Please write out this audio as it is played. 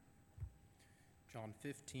John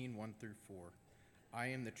 15, 1 through 4. I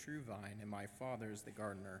am the true vine, and my Father is the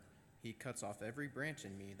gardener. He cuts off every branch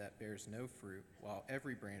in me that bears no fruit, while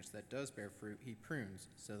every branch that does bear fruit he prunes,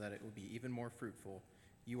 so that it will be even more fruitful.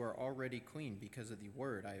 You are already clean because of the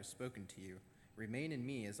word I have spoken to you. Remain in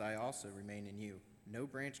me as I also remain in you. No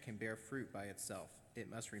branch can bear fruit by itself.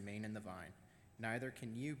 It must remain in the vine. Neither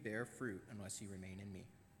can you bear fruit unless you remain in me.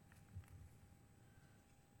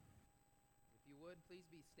 If you would, please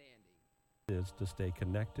be standing. Is to stay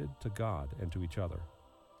connected to God and to each other.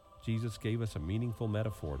 Jesus gave us a meaningful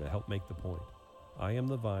metaphor to help make the point. I am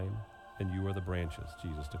the vine, and you are the branches,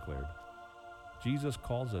 Jesus declared. Jesus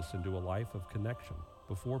calls us into a life of connection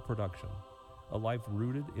before production, a life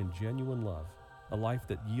rooted in genuine love, a life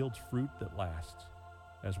that yields fruit that lasts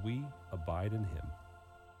as we abide in him.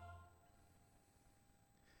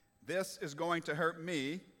 This is going to hurt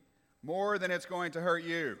me more than it's going to hurt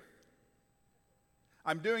you.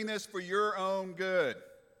 I'm doing this for your own good.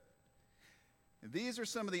 These are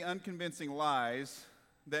some of the unconvincing lies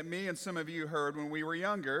that me and some of you heard when we were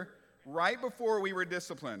younger, right before we were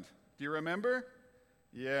disciplined. Do you remember?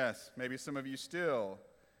 Yes, maybe some of you still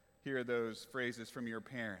hear those phrases from your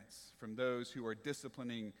parents, from those who are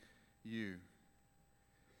disciplining you.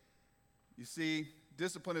 You see,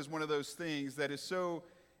 discipline is one of those things that is so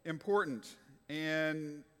important,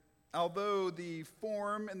 and although the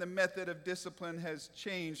form and the method of discipline has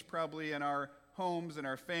changed probably in our homes and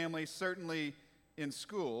our families, certainly in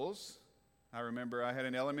schools. I remember I had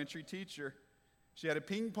an elementary teacher. She had a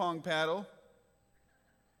ping pong paddle.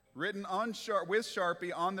 Written on with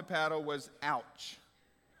Sharpie on the paddle was ouch.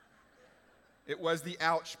 It was the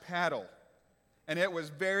ouch paddle. And it was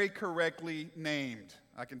very correctly named.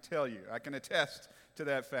 I can tell you. I can attest to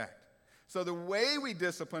that fact. So the way we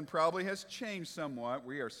discipline probably has changed somewhat.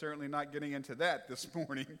 We are certainly not getting into that this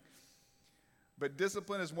morning. But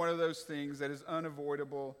discipline is one of those things that is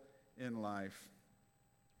unavoidable in life.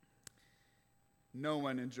 No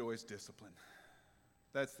one enjoys discipline.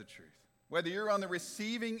 That's the truth. Whether you're on the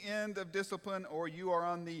receiving end of discipline or you are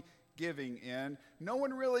on the giving end, no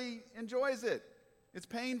one really enjoys it. It's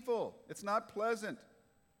painful. It's not pleasant.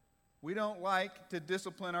 We don't like to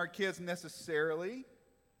discipline our kids necessarily.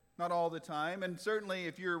 Not all the time, and certainly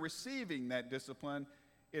if you're receiving that discipline,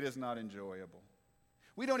 it is not enjoyable.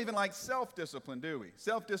 We don't even like self-discipline, do we?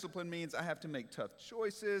 Self-discipline means I have to make tough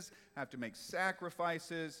choices, I have to make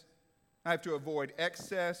sacrifices, I have to avoid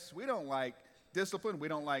excess. We don't like discipline, we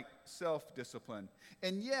don't like self-discipline.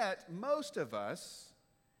 And yet, most of us,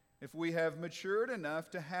 if we have matured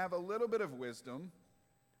enough to have a little bit of wisdom,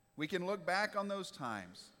 we can look back on those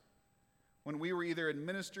times when we were either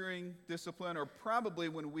administering discipline or probably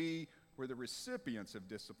when we were the recipients of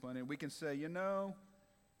discipline, and we can say, you know,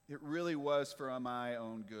 it really was for my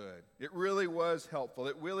own good. It really was helpful.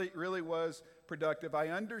 It really was productive. I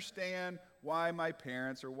understand why my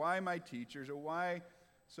parents or why my teachers or why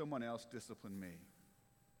someone else disciplined me.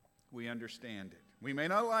 We understand it. We may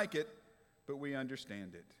not like it, but we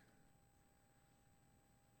understand it.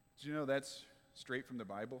 Did you know that's straight from the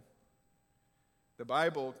Bible? The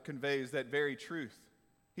Bible conveys that very truth.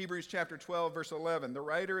 Hebrews chapter 12, verse 11, the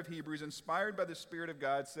writer of Hebrews, inspired by the Spirit of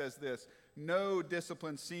God, says this, no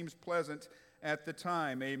discipline seems pleasant at the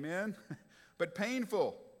time, amen, but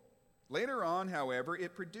painful. Later on, however,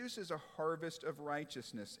 it produces a harvest of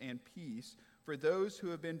righteousness and peace for those who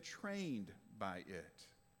have been trained by it.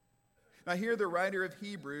 Now here the writer of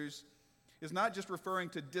Hebrews is not just referring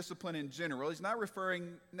to discipline in general. He's not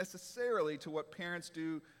referring necessarily to what parents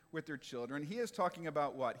do with their children. He is talking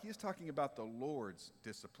about what? He is talking about the Lord's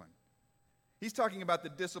discipline. He's talking about the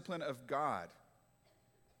discipline of God.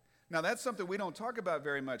 Now that's something we don't talk about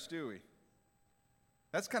very much, do we?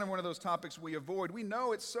 That's kind of one of those topics we avoid. We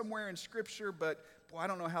know it's somewhere in Scripture, but boy, I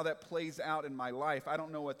don't know how that plays out in my life. I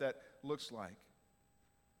don't know what that looks like.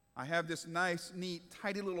 I have this nice, neat,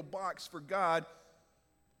 tidy little box for God,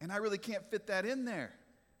 and I really can't fit that in there.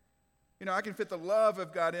 You know, I can fit the love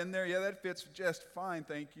of God in there. Yeah, that fits just fine,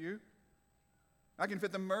 thank you. I can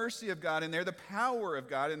fit the mercy of God in there, the power of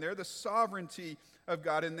God in there, the sovereignty of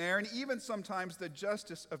God in there, and even sometimes the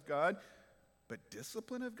justice of God. But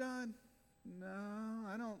discipline of God? No,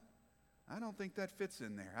 I don't think that fits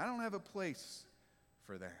in there. I don't have a place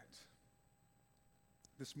for that.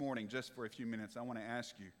 This morning, just for a few minutes, I want to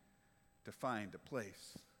ask you to find a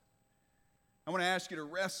place. I want to ask you to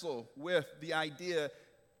wrestle with the idea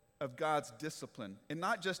of God's discipline, and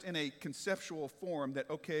not just in a conceptual form that,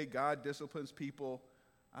 okay, God disciplines people.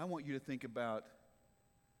 I want you to think about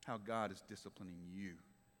how God is disciplining you.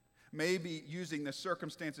 Maybe using the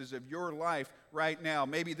circumstances of your life right now,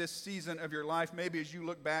 maybe this season of your life, maybe as you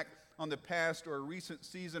look back on the past or a recent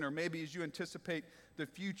season, or maybe as you anticipate the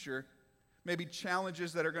future, maybe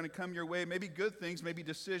challenges that are going to come your way, maybe good things, maybe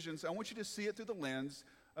decisions, I want you to see it through the lens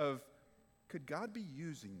of, could God be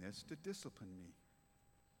using this to discipline me?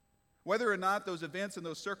 Whether or not those events and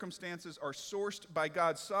those circumstances are sourced by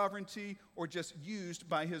God's sovereignty or just used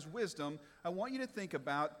by His wisdom, I want you to think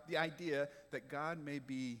about the idea that God may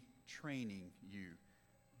be training you,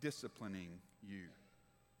 disciplining you.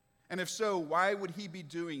 And if so, why would He be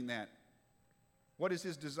doing that? What is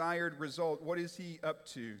His desired result? What is He up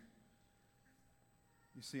to?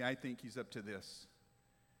 You see, I think He's up to this: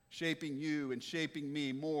 shaping you and shaping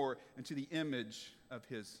me more into the image of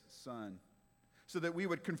His Son, so that we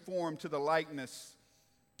would conform to the likeness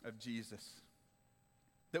of Jesus,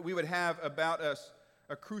 that we would have about us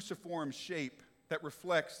a cruciform shape that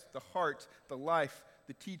reflects the heart, the life,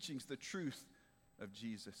 the teachings, the truth of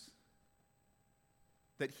Jesus,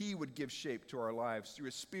 that He would give shape to our lives through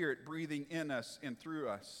His Spirit breathing in us and through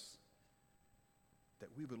us, that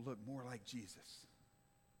we would look more like Jesus.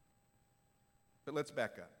 But let's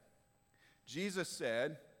back up. Jesus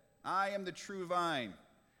said, "I am the true vine,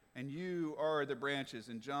 and you are the branches,"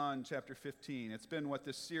 in John chapter 15. It's been what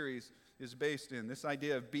this series is based in, this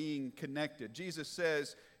idea of being connected. Jesus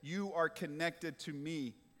says, "You are connected to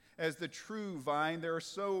me." As the true vine, there are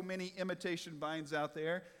so many imitation vines out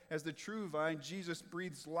there. As the true vine, Jesus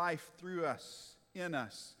breathes life through us, in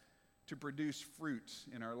us, to produce fruit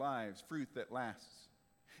in our lives, fruit that lasts.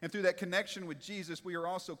 And through that connection with Jesus, we are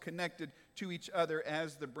also connected to each other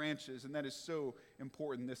as the branches, and that is so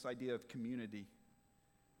important, this idea of community.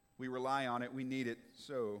 We rely on it. We need it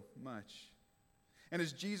so much. And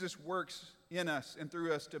as Jesus works in us and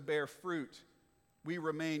through us to bear fruit, we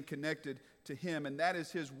remain connected to Him. And that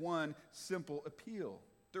is His one simple appeal.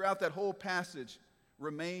 Throughout that whole passage,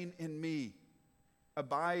 remain in me.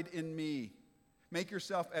 Abide in me. Make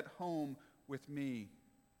yourself at home with me.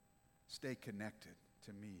 Stay connected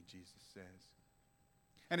to me, Jesus says.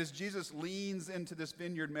 And as Jesus leans into this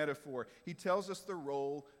vineyard metaphor, He tells us the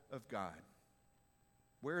role of God.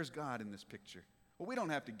 Where is God in this picture? Well, we don't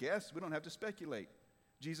have to guess. We don't have to speculate.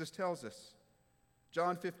 Jesus tells us.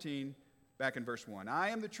 John 15, back in verse 1. "I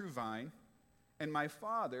am the true vine, and my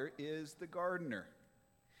Father is the gardener.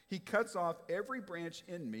 He cuts off every branch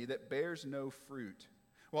in me that bears no fruit,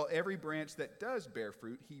 while every branch that does bear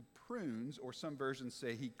fruit, He prunes," or some versions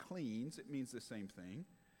say He cleans. It means the same thing,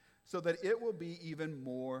 "so that it will be even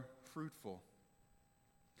more fruitful."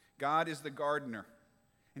 God is the gardener,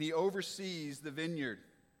 and He oversees the vineyard,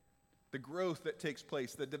 the growth that takes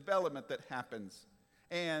place, the development that happens,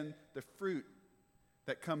 and the fruit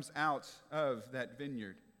that comes out of that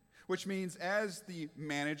vineyard. Which means as the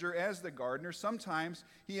manager, as the gardener, sometimes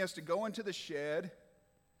he has to go into the shed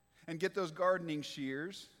and get those gardening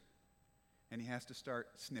shears, and he has to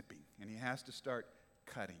start snipping, and he has to start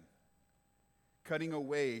cutting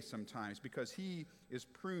away sometimes, because he is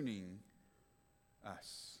pruning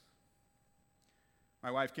us.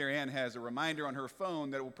 My wife, Carrie Ann, has a reminder on her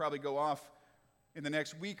phone that will probably go off in the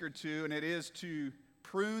next week or two, and it is to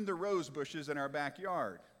prune the rose bushes in our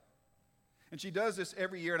backyard. And she does this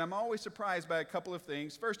every year, and I'm always surprised by a couple of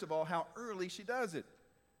things. First of all, how early she does it.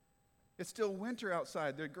 It's still winter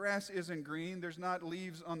outside. The grass isn't green. There's not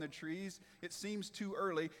leaves on the trees. It seems too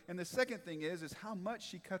early. And the second thing is how much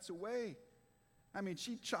she cuts away. I mean,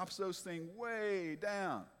 she chops those things way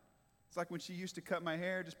down. It's like when she used to cut my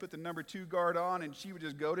hair, just put the number 2 guard on, and she would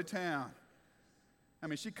just go to town. I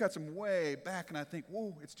mean, she cuts them way back, and I think,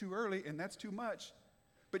 whoa, it's too early, and that's too much.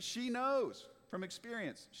 But she knows from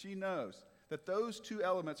experience, she knows that those two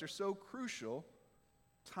elements are so crucial,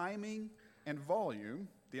 timing and volume,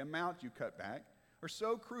 the amount you cut back, are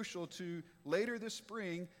so crucial to later this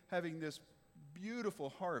spring having this beautiful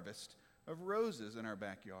harvest of roses in our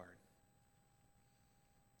backyard.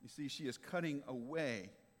 You see, she is cutting away,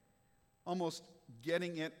 almost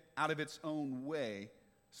getting it out of its own way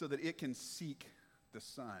so that it can seek the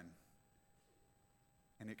sun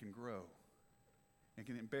and it can grow and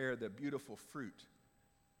can bear the beautiful fruit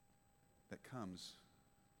that comes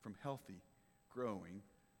from healthy, growing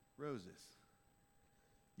roses.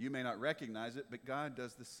 You may not recognize it, but God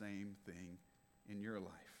does the same thing in your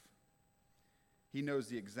life. He knows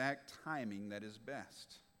the exact timing that is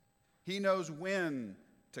best. He knows when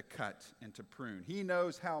to cut and to prune. He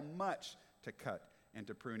knows how much to cut and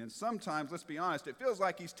to prune. And sometimes, let's be honest, it feels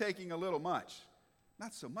like He's taking a little much.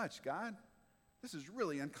 Not so much, God. This is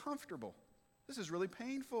really uncomfortable. This is really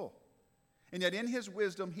painful. And yet in His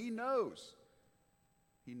wisdom, He knows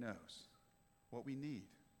what we need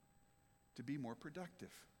to be more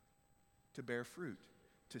productive, to bear fruit,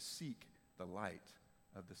 to seek the light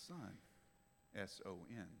of the sun.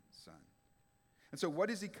 S-O-N, son. And so what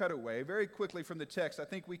does he cut away? Very quickly from the text, I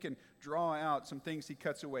think we can draw out some things he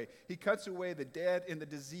cuts away. He cuts away the dead and the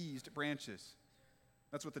diseased branches.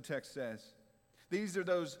 That's what the text says. These are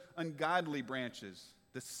those ungodly branches,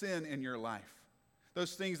 the sin in your life.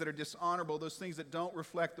 Those things that are dishonorable, those things that don't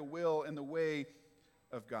reflect the will and the way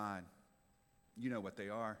of God. You know what they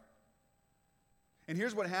are. And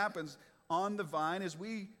here's what happens on the vine as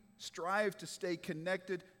we strive to stay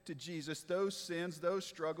connected to Jesus. Those sins, those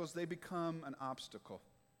struggles, they become an obstacle.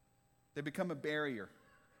 They become a barrier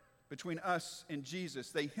between us and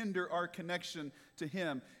Jesus. They hinder our connection to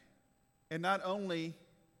him. And not only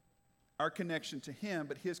our connection to him,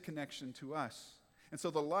 but his connection to us. And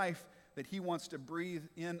so the life that he wants to breathe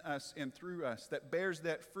in us and through us, that bears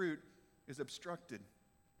that fruit, is obstructed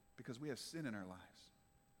because we have sin in our lives.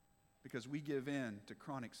 Because we give in to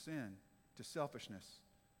chronic sin, to selfishness,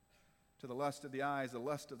 to the lust of the eyes, the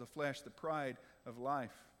lust of the flesh, the pride of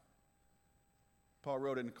life. Paul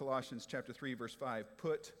wrote in Colossians chapter 3, verse 5,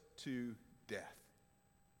 put to death.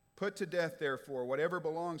 Put to death, therefore, whatever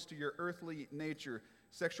belongs to your earthly nature,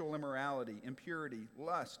 sexual immorality, impurity,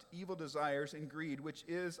 lust, evil desires, and greed, which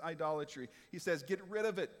is idolatry. He says, get rid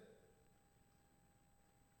of it.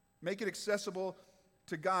 Make it accessible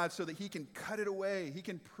to God so that he can cut it away. He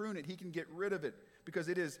can prune it. He can get rid of it because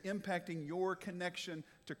it is impacting your connection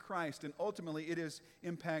to Christ. And ultimately, it is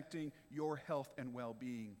impacting your health and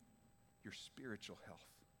well-being, your spiritual health,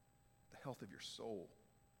 the health of your soul.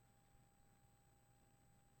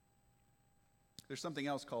 There's something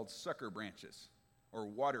else called sucker branches or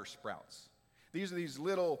water sprouts. These are these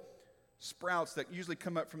little sprouts that usually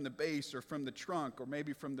come up from the base or from the trunk or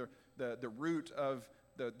maybe from the root of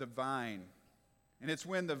the vine. And it's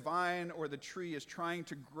when the vine or the tree is trying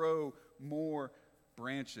to grow more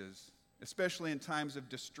branches, especially in times of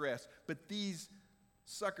distress. But these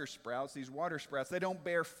sucker sprouts, these water sprouts, they don't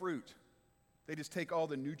bear fruit. They just take all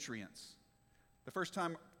the nutrients. The first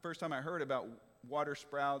time I heard about water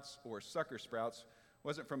sprouts or sucker sprouts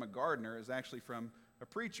wasn't from a gardener. It was actually from a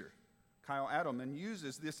preacher. Kyle Adelman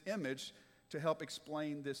uses this image to help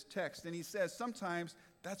explain this text. And he says sometimes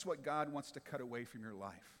that's what God wants to cut away from your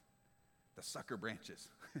life. The sucker branches.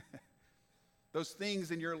 Those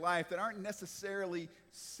things in your life that aren't necessarily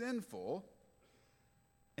sinful,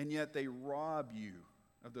 and yet they rob you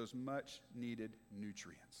of those much needed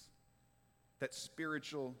nutrients. That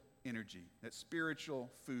spiritual energy, that spiritual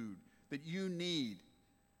food that you need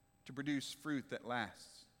to produce fruit that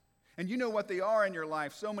lasts. And you know what they are in your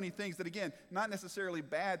life. So many things that, again, not necessarily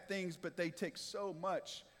bad things, but they take so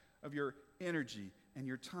much of your energy and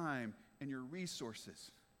your time and your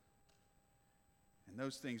resources. And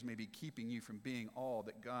those things may be keeping you from being all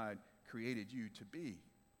that God created you to be.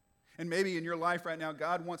 And maybe in your life right now,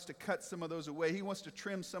 God wants to cut some of those away. He wants to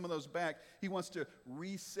trim some of those back. He wants to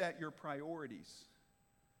reset your priorities.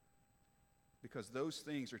 Because those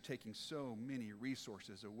things are taking so many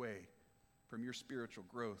resources away from your spiritual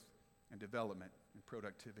growth and development and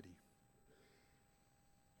productivity.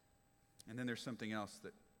 And then there's something else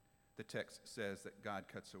that the text says that God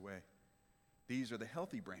cuts away. These are the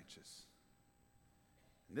healthy branches.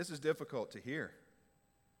 And this is difficult to hear.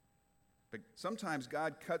 But sometimes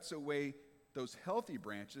God cuts away those healthy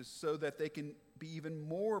branches so that they can be even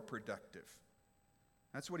more productive.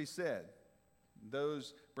 That's what he said.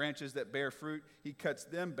 Those branches that bear fruit, he cuts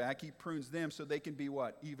them back, he prunes them so they can be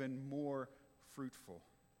what? Even more fruitful.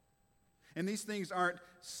 And these things aren't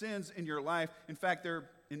sins in your life. In fact, they're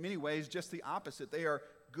in many ways just the opposite. They are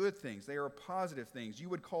good things. They are positive things. You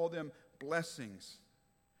would call them blessings.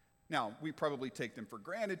 Now, we probably take them for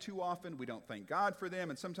granted too often. We don't thank God for them,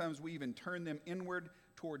 and sometimes we even turn them inward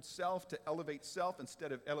towards self to elevate self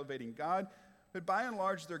instead of elevating God. But by and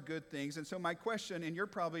large, they're good things. And so my question, and your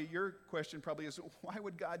question probably is, why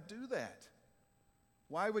would God do that?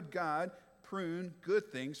 Why would God prune good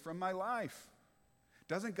things from my life?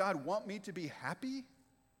 Doesn't God want me to be happy?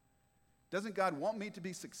 Doesn't God want me to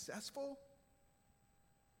be successful?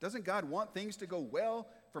 Doesn't God want things to go well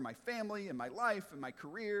for my family and my life and my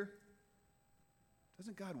career?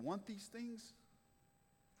 Doesn't God want these things?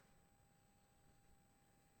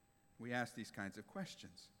 We ask these kinds of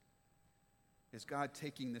questions. Is God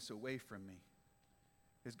taking this away from me?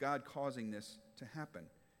 Is God causing this to happen?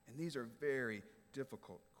 And these are very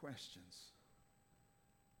difficult questions.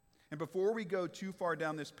 And before we go too far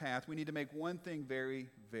down this path, we need to make one thing very,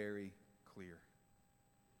 very clear.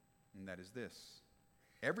 And that is this.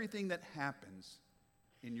 Everything that happens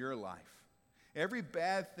in your life, every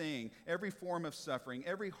bad thing, every form of suffering,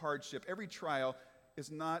 every hardship, every trial is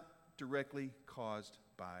not directly caused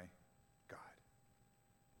by God.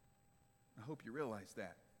 I hope you realize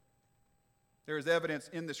that. There is evidence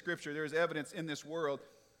in the Scripture, there is evidence in this world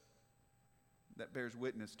that bears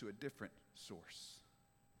witness to a different source.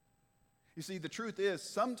 You see, the truth is,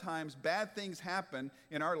 sometimes bad things happen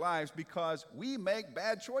in our lives because we make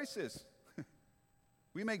bad choices.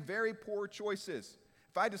 We make very poor choices.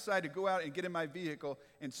 If I decide to go out and get in my vehicle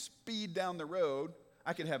and speed down the road,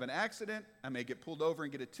 I could have an accident, I may get pulled over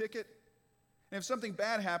and get a ticket. And if something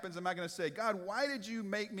bad happens, am I going to say, God, why did you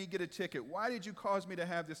make me get a ticket? Why did you cause me to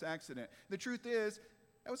have this accident? The truth is,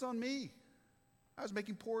 that was on me. I was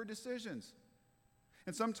making poor decisions.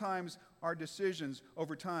 And sometimes our decisions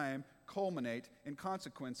over time culminate in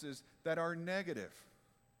consequences that are negative.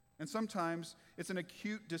 And sometimes it's an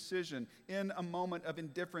acute decision in a moment of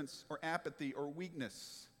indifference or apathy or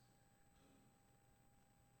weakness.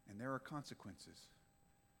 And there are consequences.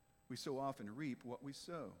 We so often reap what we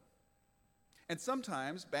sow. And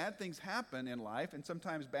sometimes bad things happen in life, and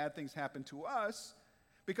sometimes bad things happen to us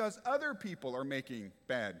because other people are making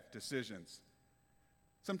bad decisions.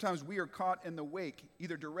 Sometimes we are caught in the wake,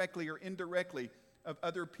 either directly or indirectly, of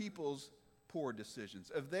other people's poor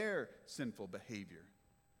decisions, of their sinful behavior,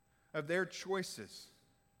 of their choices.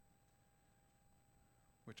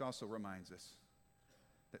 Which also reminds us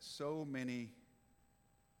that so many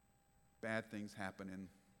bad things happen in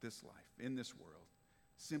this life, in this world,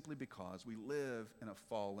 simply because we live in a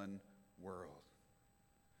fallen world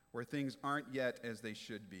where things aren't yet as they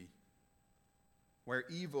should be, where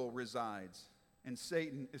evil resides and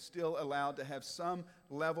Satan is still allowed to have some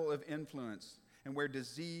level of influence, and where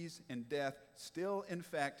disease and death still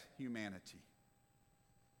infect humanity.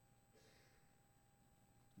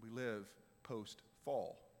 We live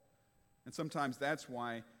post-fall, and sometimes that's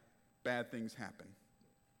why bad things happen.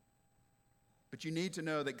 But you need to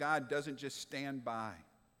know that God doesn't just stand by.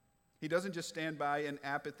 He doesn't just stand by in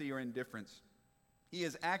apathy or indifference. He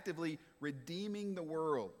is actively redeeming the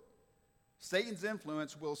world. Satan's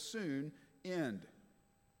influence will soon end.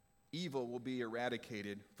 Evil will be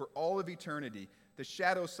eradicated for all of eternity. The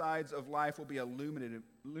shadow sides of life will be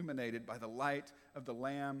illuminated by the light of the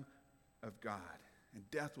Lamb of God. And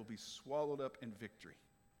death will be swallowed up in victory.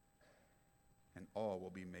 And all will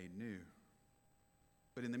be made new.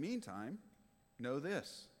 But in the meantime, know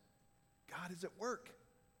this: God is at work.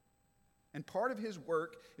 And part of his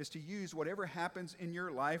work is to use whatever happens in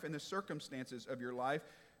your life and the circumstances of your life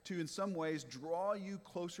to, in some ways, draw you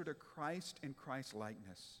closer to Christ and Christ's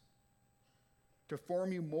likeness, to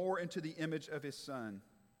form you more into the image of his Son.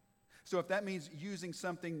 So if that means using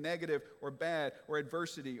something negative or bad or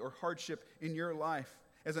adversity or hardship in your life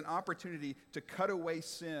as an opportunity to cut away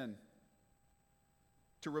sin,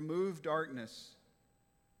 to remove darkness,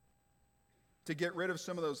 to get rid of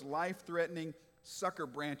some of those life-threatening sucker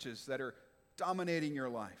branches that are dominating your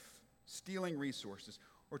life, stealing resources,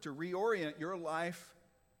 or to reorient your life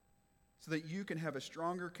so that you can have a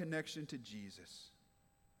stronger connection to Jesus,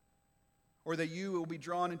 or that you will be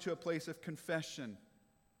drawn into a place of confession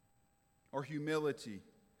or humility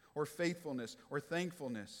or faithfulness or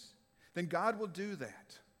thankfulness, then God will do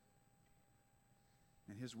that.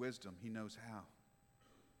 In his wisdom, he knows how.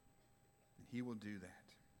 And he will do that.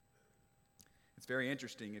 It's very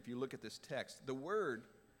interesting if you look at this text. The word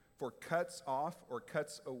for cuts off or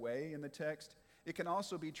cuts away in the text, it can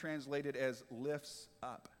also be translated as lifts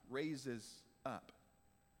up, raises up.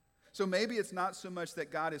 So maybe it's not so much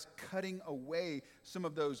that God is cutting away some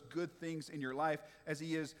of those good things in your life as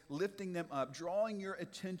he is lifting them up, drawing your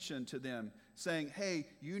attention to them, saying, hey,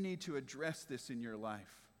 you need to address this in your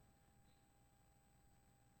life.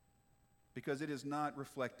 Because it is not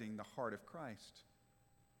reflecting the heart of Christ.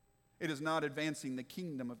 It is not advancing the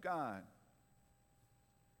kingdom of God.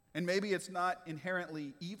 And maybe it's not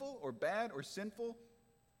inherently evil or bad or sinful,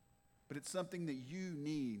 but it's something that you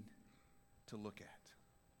need to look at.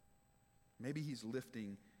 Maybe he's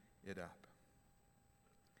lifting it up.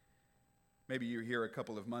 Maybe you were here a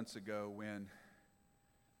couple of months ago when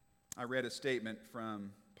I read a statement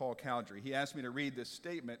from Paul Cowdery. He asked me to read this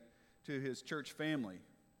statement to his church family.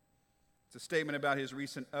 It's a statement about his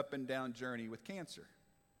recent up and down journey with cancer.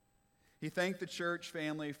 He thanked the church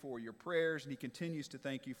family for your prayers, and he continues to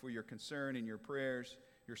thank you for your concern and your prayers,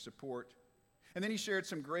 your support. And then he shared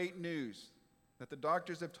some great news that the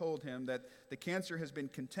doctors have told him that the cancer has been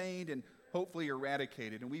contained and hopefully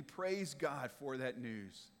eradicated, and we praise God for that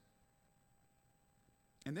news.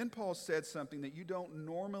 And then Paul said something that you don't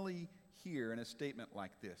normally hear in a statement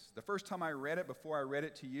like this. The first time I read it, before I read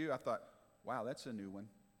it to you, I thought, wow, that's a new one.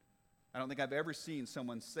 I don't think I've ever seen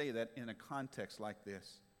someone say that in a context like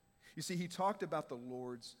this. You see, he talked about the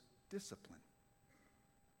Lord's discipline.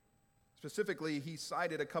 Specifically, he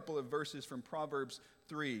cited a couple of verses from Proverbs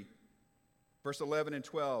 3, verse 11 and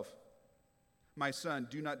 12. My son,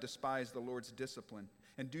 do not despise the Lord's discipline,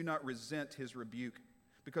 and do not resent his rebuke,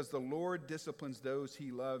 because the Lord disciplines those he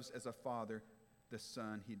loves as a father, the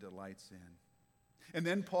son he delights in. And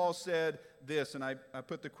then Paul said this, and I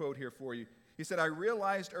put the quote here for you. He said, I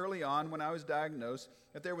realized early on when I was diagnosed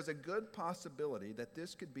that there was a good possibility that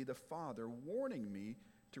this could be the Father warning me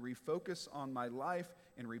to refocus on my life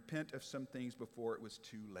and repent of some things before it was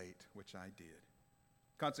too late, which I did.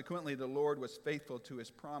 Consequently, the Lord was faithful to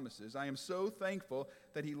his promises. I am so thankful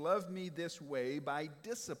that he loved me this way by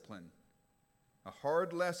discipline, a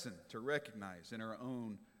hard lesson to recognize in our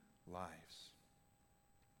own lives.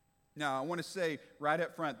 Now, I want to say right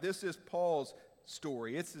up front, this is Paul's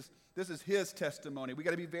story. This is his testimony. We've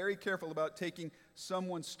got to be very careful about taking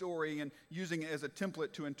someone's story and using it as a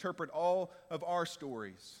template to interpret all of our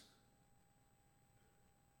stories.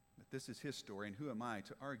 But this is his story, and who am I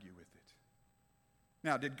to argue with it?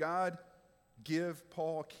 Now, did God give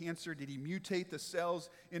Paul cancer? Did he mutate the cells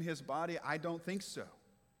in his body? I don't think so.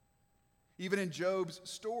 Even in Job's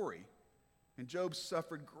story, and Job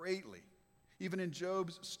suffered greatly. Even in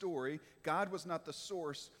Job's story, God was not the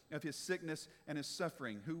source of his sickness and his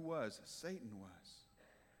suffering. Who was? Satan was.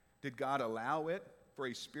 Did God allow it for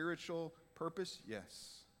a spiritual purpose?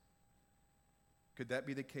 Yes. Could that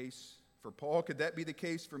be the case for Paul? Could that be the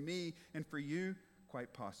case for me and for you?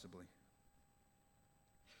 Quite possibly.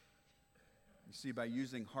 You see, by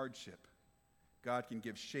using hardship, God can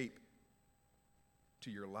give shape to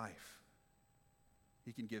your life.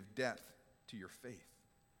 He can give depth to your faith.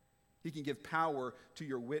 He can give power to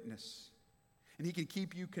your witness. And he can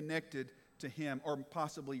keep you connected to him, or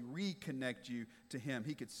possibly reconnect you to him.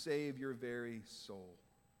 He could save your very soul.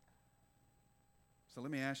 So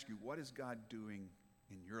let me ask you, what is God doing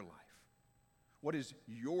in your life? What is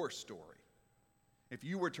your story? If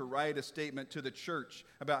you were to write a statement to the church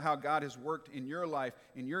about how God has worked in your life,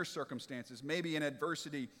 in your circumstances, maybe in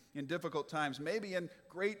adversity, in difficult times, maybe in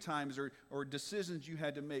great times or decisions you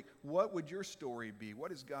had to make, what would your story be? What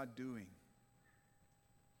is God doing?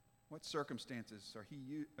 What circumstances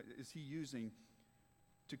is he using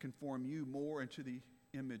to conform you more into the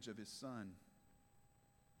image of his Son?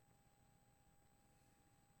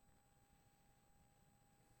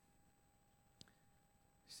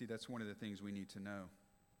 See, that's one of the things we need to know.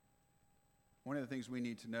 One of the things we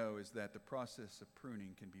need to know is that the process of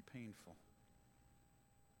pruning can be painful.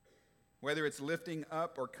 Whether it's lifting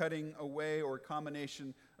up or cutting away or a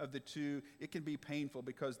combination of the two, it can be painful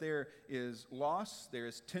because there is loss, there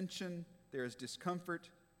is tension, there is discomfort.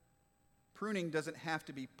 Pruning doesn't have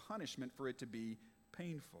to be punishment for it to be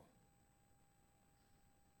painful.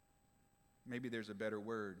 Maybe there's a better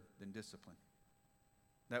word than discipline.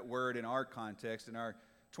 That word in our context, in our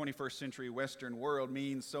 21st century Western world,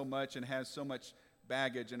 means so much and has so much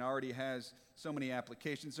baggage and already has so many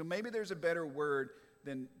applications. So maybe there's a better word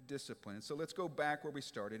than discipline. So let's go back where we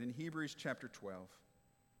started in Hebrews chapter 12,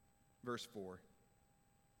 verse 4.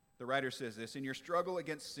 The writer says this, in your struggle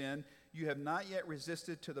against sin, you have not yet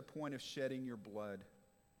resisted to the point of shedding your blood.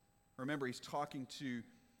 Remember, he's talking to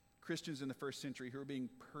Christians in the first century who are being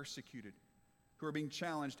persecuted, who are being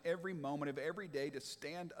challenged every moment of every day to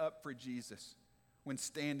stand up for Jesus when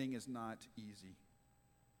standing is not easy.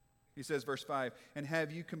 He says, verse 5, and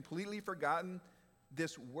have you completely forgotten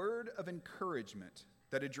this word of encouragement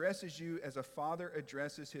that addresses you as a father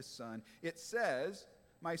addresses his son? It says,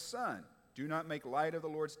 my son, do not make light of the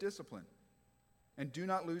Lord's discipline, and do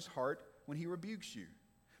not lose heart when he rebukes you,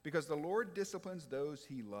 because the Lord disciplines those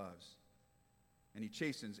he loves, and he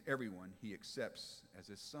chastens everyone he accepts as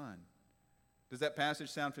his son. Does that passage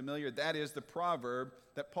sound familiar? That is the proverb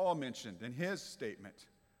that Paul mentioned in his statement.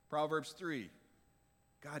 Proverbs 3.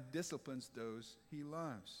 God disciplines those he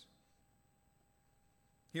loves.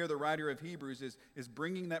 Here the writer of Hebrews is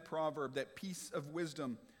bringing that proverb, that piece of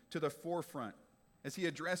wisdom, to the forefront as he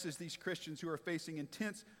addresses these Christians who are facing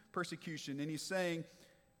intense persecution. And he's saying,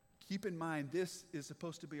 keep in mind, this is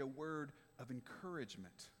supposed to be a word of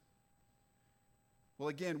encouragement. Well,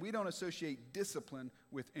 again, we don't associate discipline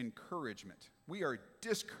with encouragement. We are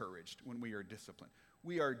discouraged when we are disciplined.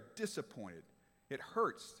 We are disappointed. It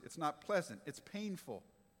hurts. It's not pleasant. It's painful.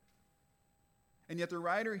 And yet the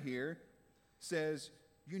writer here says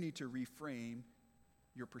you need to reframe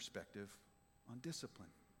your perspective on discipline.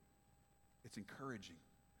 It's encouraging.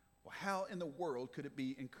 Well, how in the world could it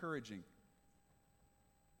be encouraging?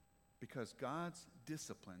 Because God's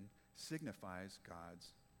discipline signifies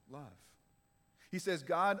God's love. He says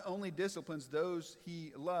God only disciplines those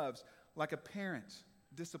he loves, like a parent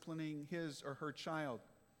disciplining his or her child.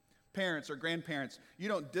 Parents or grandparents, you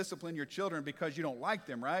don't discipline your children because you don't like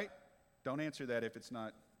them, right? Don't answer that if it's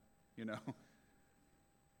not,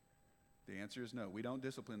 The answer is no. We don't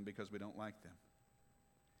discipline them because we don't like them.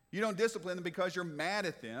 You don't discipline them because you're mad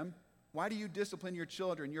at them. Why do you discipline your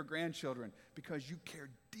children, your grandchildren? Because you care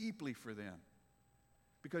deeply for them.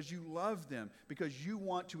 Because you love them. Because you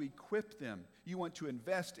want to equip them. You want to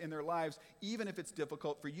invest in their lives, even if it's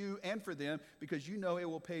difficult for you and for them, because you know it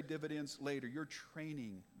will pay dividends later. You're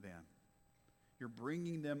training them. You're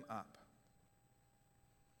bringing them up.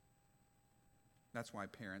 That's why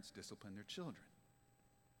parents discipline their children.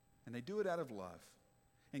 And they do it out of love.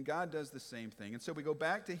 And God does the same thing. And so we go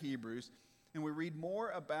back to Hebrews and we read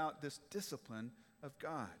more about this discipline of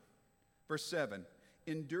God. Verse 7,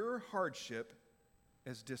 endure hardship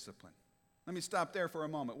as discipline. Let me stop there for a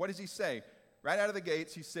moment. What does he say? Right out of the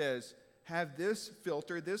gates, he says, have this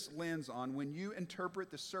filter, this lens on when you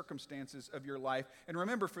interpret the circumstances of your life. And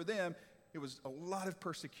remember, for them, it was a lot of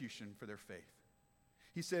persecution for their faith.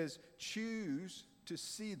 He says, choose to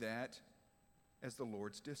see that as the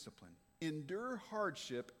Lord's discipline. Endure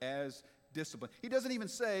hardship as discipline. He doesn't even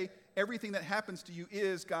say everything that happens to you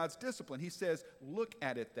is God's discipline. He says, look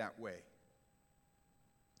at it that way.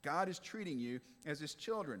 God is treating you as his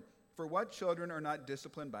children. For what children are not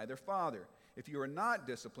disciplined by their father? If you are not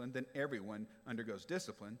disciplined, then everyone undergoes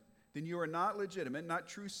discipline. Then you are not legitimate, not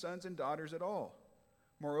true sons and daughters at all.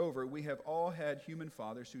 Moreover, we have all had human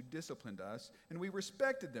fathers who disciplined us, and we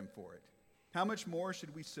respected them for it. How much more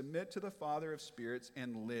should we submit to the Father of spirits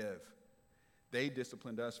and live? They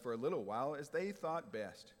disciplined us for a little while as they thought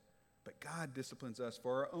best. But God disciplines us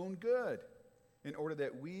for our own good, in order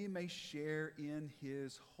that we may share in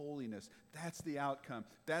his holiness. That's the outcome.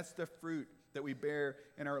 That's the fruit that we bear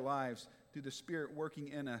in our lives through the Spirit working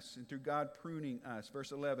in us and through God pruning us.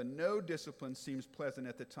 Verse 11, no discipline seems pleasant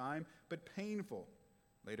at the time, but painful.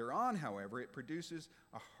 Later on, however, it produces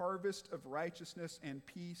a harvest of righteousness and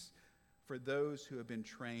peace for those who have been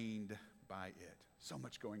trained by it. So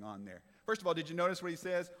much going on there. First of all, did you notice what he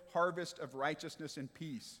says? Harvest of righteousness and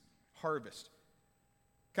peace. Harvest.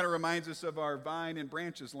 Kind of reminds us of our vine and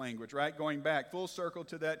branches language, right? Going back full circle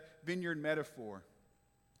to that vineyard metaphor.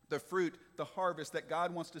 The fruit, the harvest that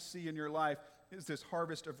God wants to see in your life is this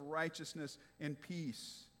harvest of righteousness and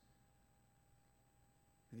peace.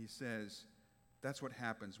 And he says, that's what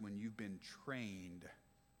happens when you've been trained,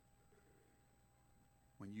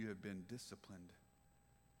 when you have been disciplined,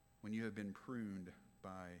 when you have been pruned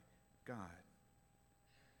by God.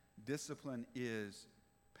 Discipline is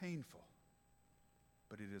painful,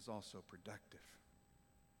 but it is also productive.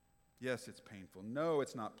 Yes, it's painful. No,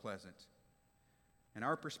 it's not pleasant. And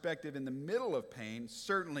our perspective in the middle of pain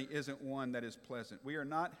certainly isn't one that is pleasant. We are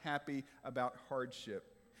not happy about hardship.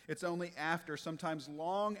 It's only after, sometimes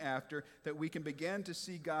long after, that we can begin to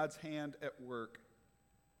see God's hand at work.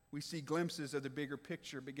 We see glimpses of the bigger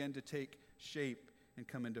picture begin to take shape and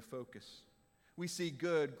come into focus. We see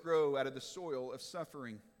good grow out of the soil of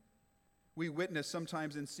suffering. We witness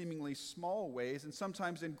sometimes in seemingly small ways and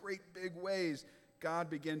sometimes in great big ways, God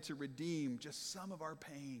begin to redeem just some of our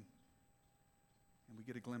pain. And we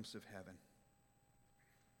get a glimpse of heaven.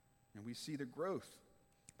 And we see the growth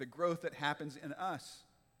that happens in us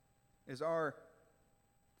as our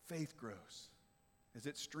faith grows, as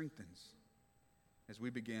it strengthens, as we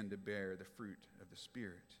begin to bear the fruit of the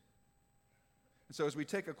Spirit. And so as we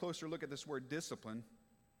take a closer look at this word discipline,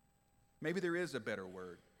 maybe there is a better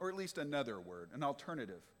word, or at least another word, an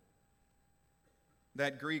alternative.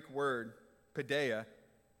 That Greek word, paideia,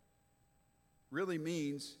 really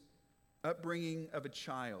means upbringing of a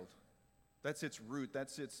child. That's its root,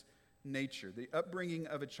 that's its nature. The upbringing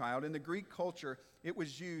of a child. In the Greek culture, it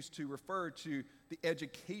was used to refer to the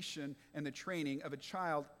education and the training of a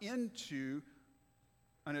child into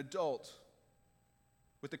an adult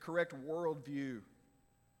with the correct worldview,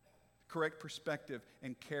 correct perspective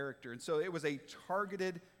and character. And so it was a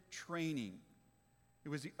targeted training. It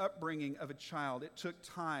was the upbringing of a child. It took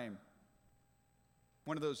time.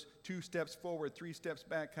 One of those 2 steps forward, 3 steps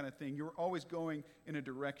back kind of thing. You were always going in a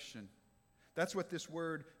direction. That's what this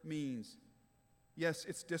word means. Yes,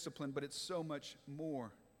 it's discipline, but it's so much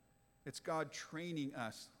more. It's God training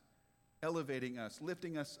us, elevating us,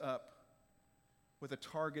 lifting us up with a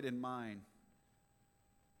target in mind,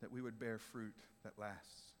 that we would bear fruit that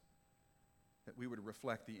lasts, that we would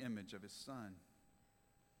reflect the image of his Son.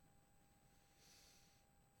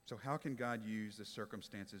 So how can God use the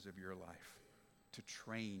circumstances of your life to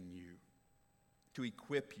train you, to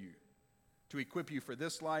equip you for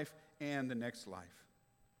this life and the next life?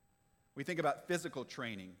 We think about physical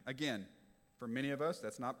training. Again, for many of us,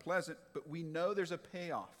 that's not pleasant, but we know there's a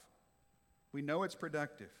payoff. We know it's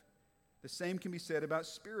productive. The same can be said about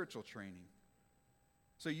spiritual training.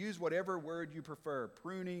 So use whatever word you prefer: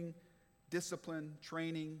 pruning, discipline,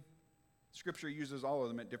 training. Scripture uses all of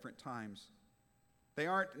them at different times. They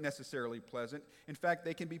aren't necessarily pleasant. In fact,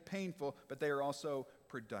 they can be painful, but they are also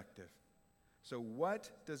productive. So what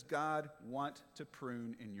does God want to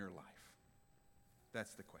prune in your life?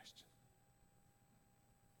 That's the question.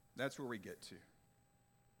 That's where we get to.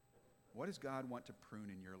 What does God want to prune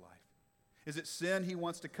in your life? Is it sin he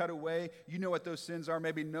wants to cut away? You know what those sins are.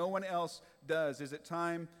 Maybe no one else does. Is it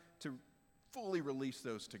time to fully release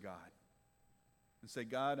those to God and say,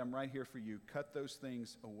 God, I'm right here for you. Cut those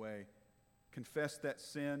things away. Confess that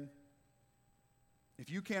sin. If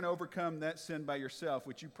you can't overcome that sin by yourself,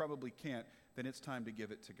 which you probably can't, then it's time to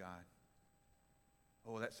give it to God.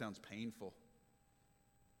 Oh, that sounds painful.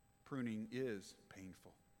 Pruning is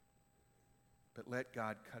painful. But let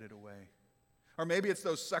God cut it away. Or maybe it's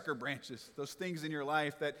those sucker branches, those things in your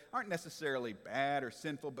life that aren't necessarily bad or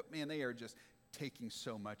sinful, but man, they are just taking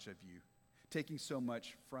so much of you, taking so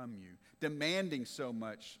much from you, demanding so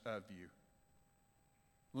much of you,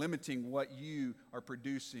 limiting what you are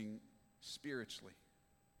producing spiritually.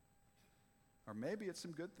 Or maybe it's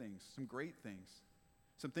some good things, some great things,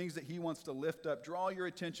 some things that he wants to lift up, draw your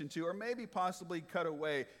attention to, or maybe possibly cut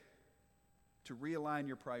away to realign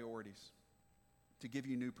your priorities, to give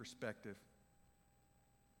you new perspective,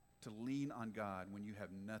 to lean on God when you have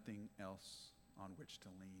nothing else on which to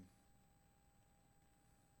lean.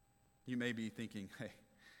 You may be thinking, hey,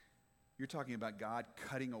 you're talking about God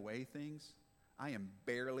cutting away things? I am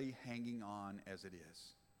barely hanging on as it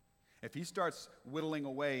is. If he starts whittling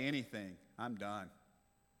away anything, I'm done.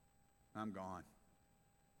 I'm gone.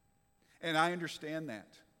 And I understand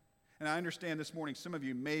that. And I understand this morning some of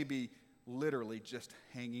you may be literally just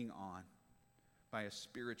hanging on by a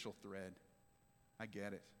spiritual thread. I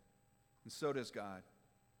get it. And so does God.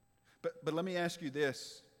 But let me ask you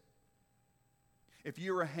this. If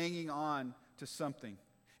you are hanging on to something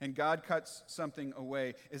and God cuts something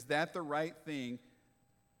away, is that the right thing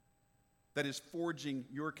that is forging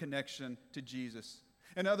your connection to Jesus?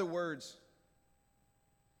 In other words,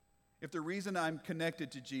 if the reason I'm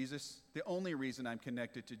connected to Jesus, the only reason I'm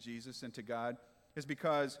connected to Jesus and to God, is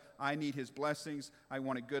because I need his blessings, I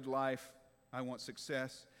want a good life, I want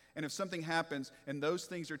success, and if something happens and those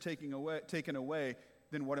things are taken away,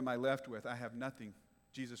 then what am I left with? I have nothing.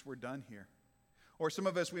 Jesus, we're done here. Or some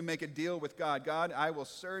of us, we make a deal with God. God, I will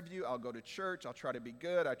serve you. I'll go to church. I'll try to be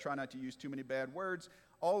good. I try not to use too many bad words.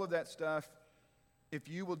 All of that stuff, if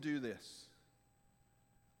you will do this.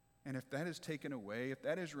 And if that is taken away, if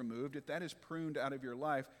that is removed, if that is pruned out of your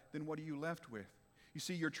life, then what are you left with? You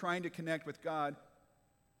see, you're trying to connect with God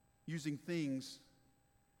using things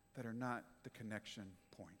that are not the connection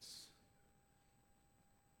points.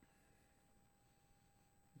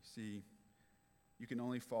 You see, you can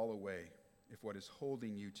only fall away if what is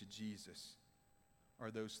holding you to Jesus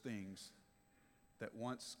are those things that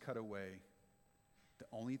once cut away, the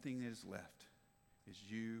only thing that is left is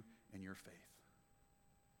you and your faith.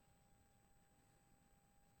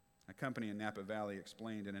 A company in Napa Valley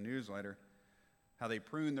explained in a newsletter how they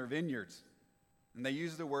prune their vineyards, and they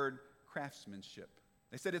use the word craftsmanship.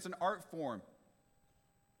 They said it's an art form.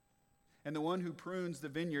 And the one who prunes the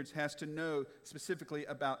vineyards has to know specifically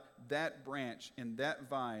about that branch and that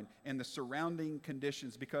vine and the surrounding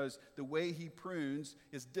conditions, because the way he prunes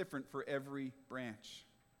is different for every branch.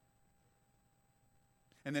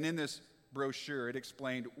 And then in this brochure, it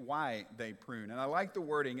explained why they prune. And I like the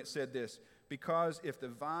wording. It said this: because if the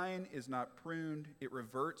vine is not pruned, it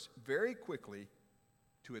reverts very quickly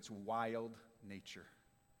to its wild nature.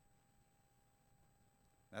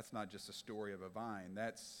 That's not just a story of a vine.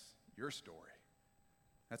 That's your story.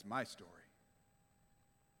 That's my story.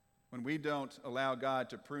 When we don't allow God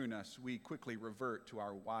to prune us, we quickly revert to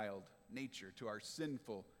our wild nature, to our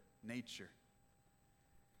sinful nature.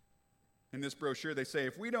 In this brochure, they say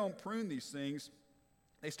if we don't prune these things,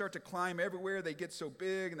 they start to climb everywhere. They get so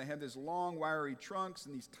big, and they have these long, wiry trunks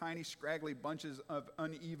and these tiny, scraggly bunches of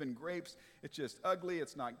uneven grapes. It's just ugly.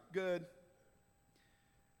 It's not good.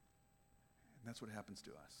 And that's what happens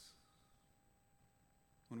to us.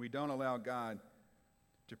 When we don't allow God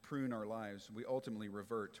to prune our lives, we ultimately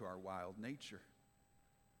revert to our wild nature.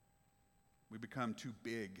 We become too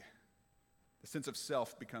big. The sense of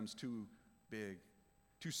self becomes too big,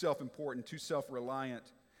 too self-important, too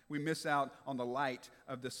self-reliant. We miss out on the light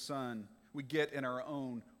of the sun. We get in our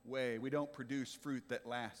own way. We don't produce fruit that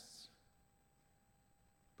lasts.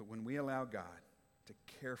 But when we allow God to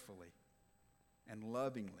carefully and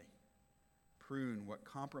lovingly prune what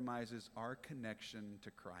compromises our connection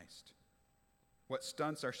to Christ, what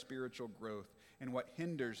stunts our spiritual growth, and what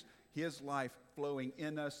hinders his life flowing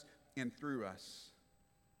in us and through us,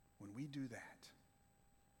 when we do that,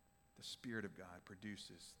 the Spirit of God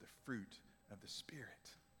produces the fruit of the Spirit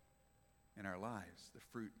in our lives, the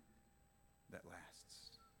fruit that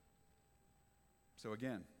lasts. So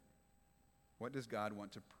again, what does God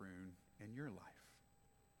want to prune in your life?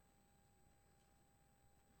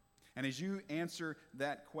 And as you answer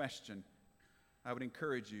that question, I would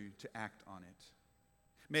encourage you to act on it.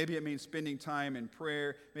 Maybe it means spending time in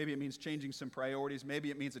prayer. Maybe it means changing some priorities.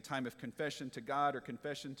 Maybe it means a time of confession to God or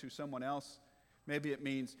confession to someone else. Maybe it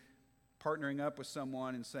means partnering up with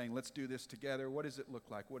someone and saying, let's do this together. What does it look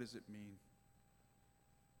like? What does it mean?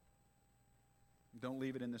 Don't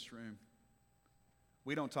leave it in this room.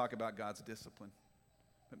 We don't talk about God's discipline,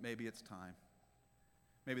 but maybe it's time.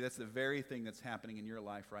 Maybe that's the very thing that's happening in your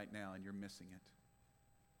life right now and you're missing it.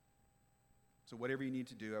 So whatever you need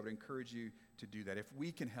to do, I would encourage you to do that. If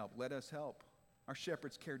we can help, let us help. Our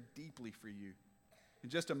shepherds care deeply for you. In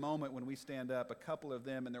just a moment when we stand up, a couple of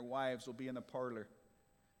them and their wives will be in the parlor.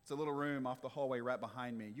 It's a little room off the hallway right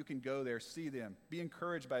behind me. You can go there, see them, be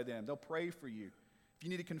encouraged by them. They'll pray for you. If you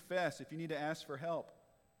need to confess, if you need to ask for help,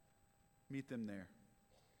 meet them there.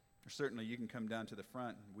 Or certainly you can come down to the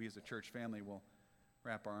front and we as a church family will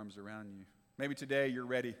wrap our arms around you. Maybe today you're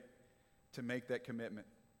ready to make that commitment.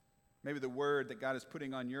 Maybe the word that God is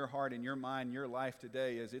putting on your heart and your mind, your life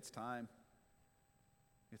today is it's time.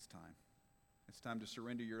 It's time. It's time to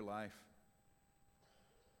surrender your life.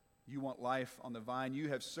 You want life on the vine. You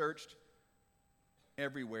have searched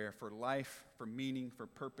everywhere for life, for meaning, for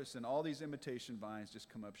purpose, and all these imitation vines just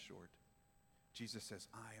come up short. Jesus says,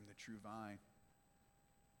 I am the true vine.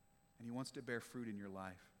 And he wants to bear fruit in your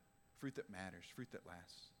life, fruit that matters, fruit that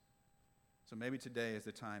lasts. So maybe today is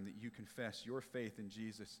the time that you confess your faith in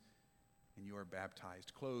Jesus and you are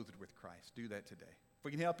baptized, clothed with Christ. Do that today. If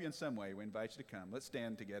we can help you in some way, we invite you to come. Let's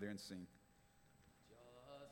stand together and sing.